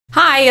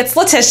Hi, it's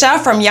Letitia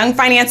from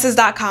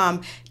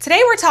YoungFinances.com.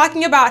 Today we're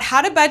talking about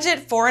how to budget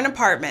for an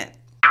apartment.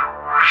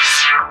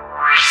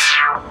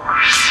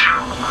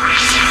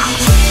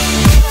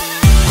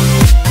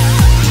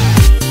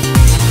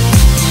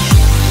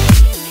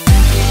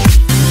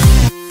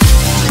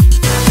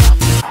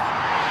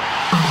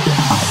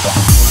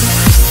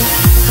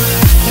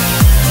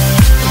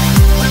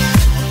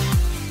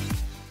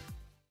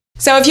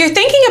 So if you're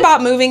thinking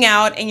about moving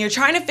out and you're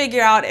trying to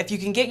figure out if you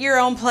can get your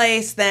own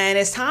place, then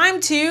it's time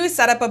to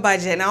set up a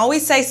budget. And I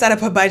always say set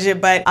up a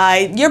budget, but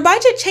your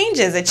budget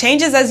changes. It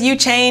changes as you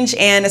change,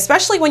 and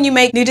especially when you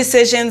make new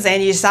decisions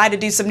and you decide to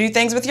do some new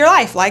things with your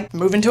life, like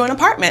move into an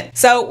apartment.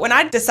 So when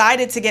I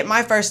decided to get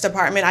my first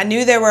apartment, I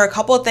knew there were a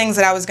couple of things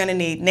that I was gonna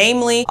need,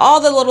 namely all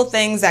the little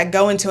things that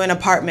go into an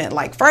apartment,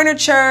 like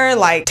furniture,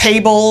 like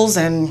tables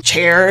and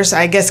chairs,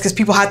 I guess, because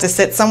people have to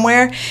sit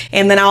somewhere.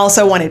 And then I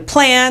also wanted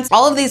plants.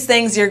 All of these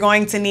things you're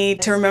going to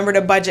need to remember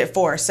to budget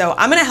for. So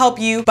I'm gonna help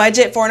you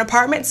budget for an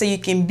apartment so you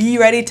can be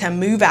ready to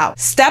move out.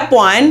 Step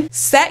one,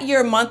 set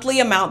your monthly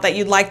amount that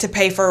you'd like to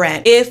pay for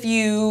rent. If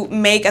you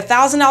make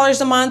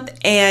 $1,000 a month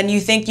and you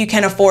think you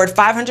can afford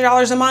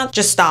 $500 a month,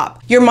 just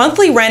stop. Your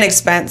monthly rent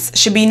expense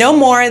should be no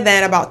more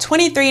than about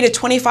 23 to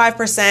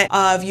 25%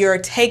 of your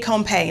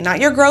take-home pay, not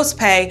your gross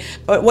pay,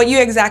 but what you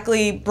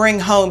exactly bring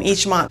home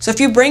each month. So if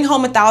you bring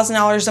home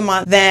 $1,000 a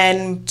month,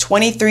 then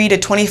 23 to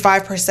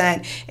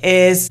 25%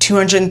 is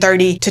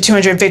 $230 to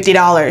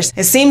 $250.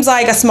 It seems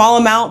like a small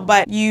amount,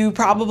 but you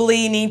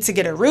probably need to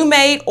get a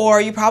roommate,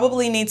 or you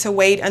probably need to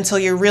wait until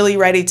you're really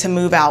ready to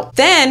move out.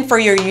 Then for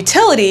your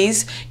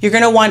utilities, you're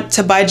gonna want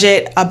to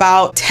budget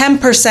about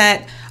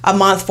 10% a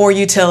month for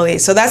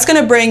utilities. So that's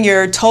gonna bring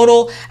your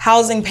total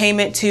housing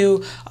payment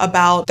to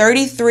about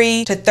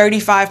 33 to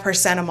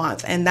 35% a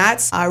month. And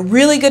that's a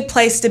really good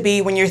place to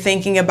be when you're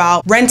thinking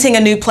about renting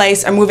a new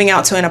place or moving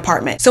out to an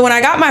apartment. So when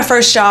I got my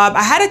first job,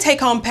 I had a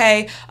take-home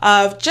pay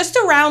of just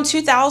around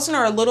 $2,000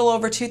 or a little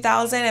over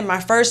 $2,000, and my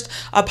first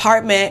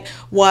apartment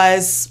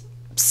was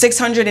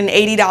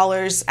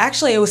 $680.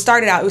 Actually, it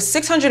started out, it was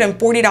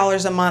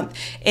 $640 a month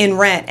in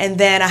rent, and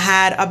then I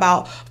had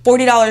about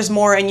 $40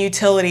 more in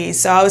utilities.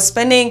 So I was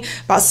spending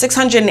about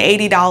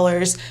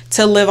 $680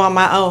 to live on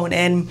my own,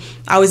 and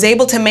I was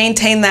able to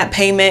maintain that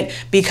payment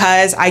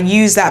because I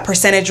used that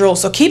percentage rule.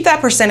 So keep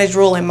that percentage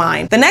rule in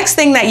mind. The next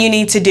thing that you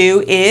need to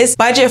do is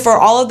budget for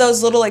all of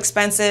those little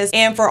expenses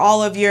and for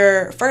all of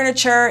your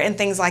furniture and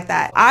things like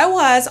that. I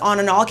was on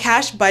an all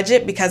cash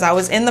budget because I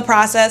was in the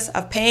process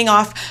of paying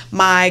off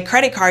my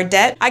credit card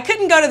debt. I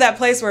couldn't go to that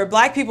place where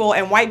black people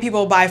and white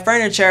people buy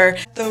furniture,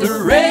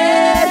 the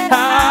Red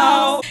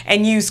House,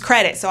 and use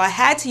credit. So I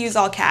had to use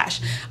all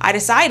cash. I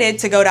decided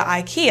to go to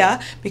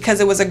IKEA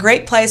because it was a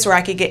great place where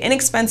I could get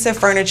inexpensive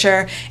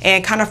furniture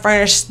and kind of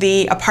furnish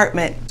the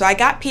apartment. So I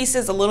got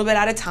pieces a little bit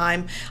at a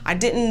time. I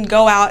didn't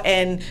go out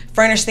and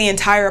furnish the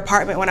entire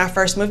apartment when I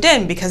first moved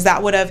in because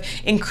that would have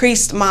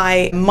increased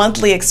my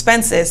monthly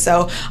expenses.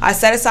 So I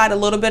set aside a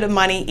little bit of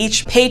money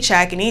each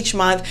paycheck and each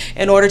month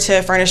in order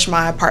to furnish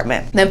my apartment.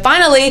 Then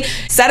finally,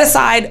 set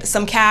aside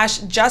some cash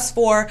just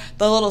for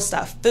the little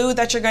stuff, food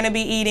that you're gonna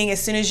be eating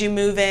as soon as you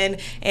move in,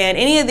 and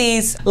any of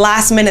these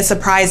last minute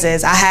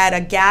surprises. I had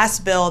a gas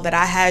bill that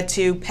I had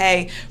to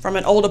pay from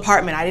an old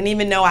apartment I didn't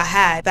even know I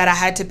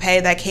had to pay,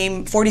 that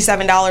came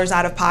 $47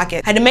 out of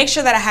pocket. I had to make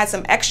sure that I had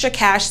some extra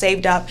cash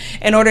saved up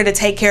in order to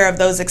take care of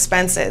those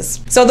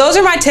expenses. So those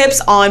are my tips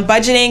on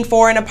budgeting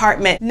for an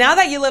apartment. Now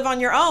that you live on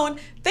your own,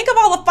 think of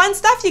all the fun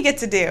stuff you get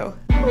to do.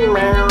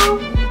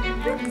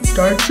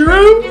 Start your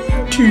own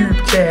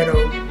YouTube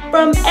channel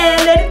from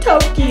LA to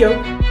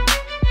Tokyo.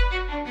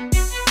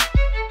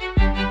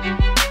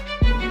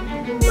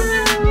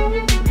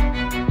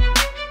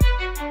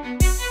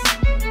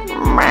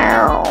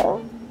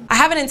 I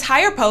have an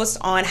entire post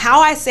on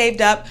how I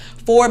saved up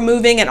for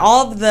moving and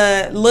all of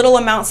the little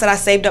amounts that I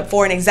saved up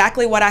for and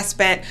exactly what I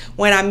spent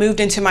when I moved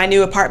into my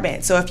new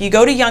apartment. So if you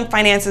go to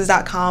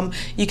YoungFinances.com,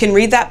 you can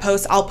read that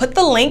post. I'll put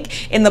the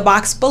link in the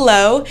box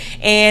below,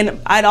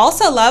 and I'd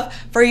also love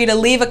for you to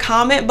leave a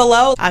comment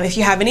below if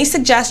you have any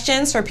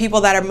suggestions for people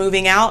that are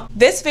moving out.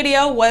 This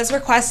video was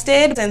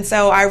requested, and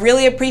so I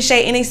really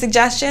appreciate any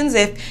suggestions.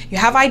 If you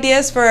have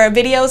ideas for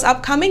videos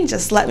upcoming,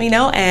 just let me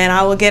know and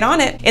I will get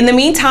on it. In the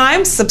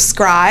meantime,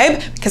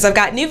 subscribe because I've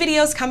got new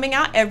videos coming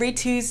out every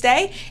Tuesday.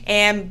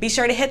 And be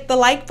sure to hit the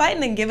like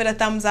button and give it a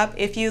thumbs up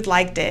if you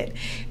liked it.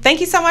 Thank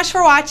you so much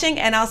for watching,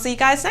 and I'll see you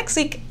guys next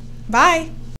week. Bye.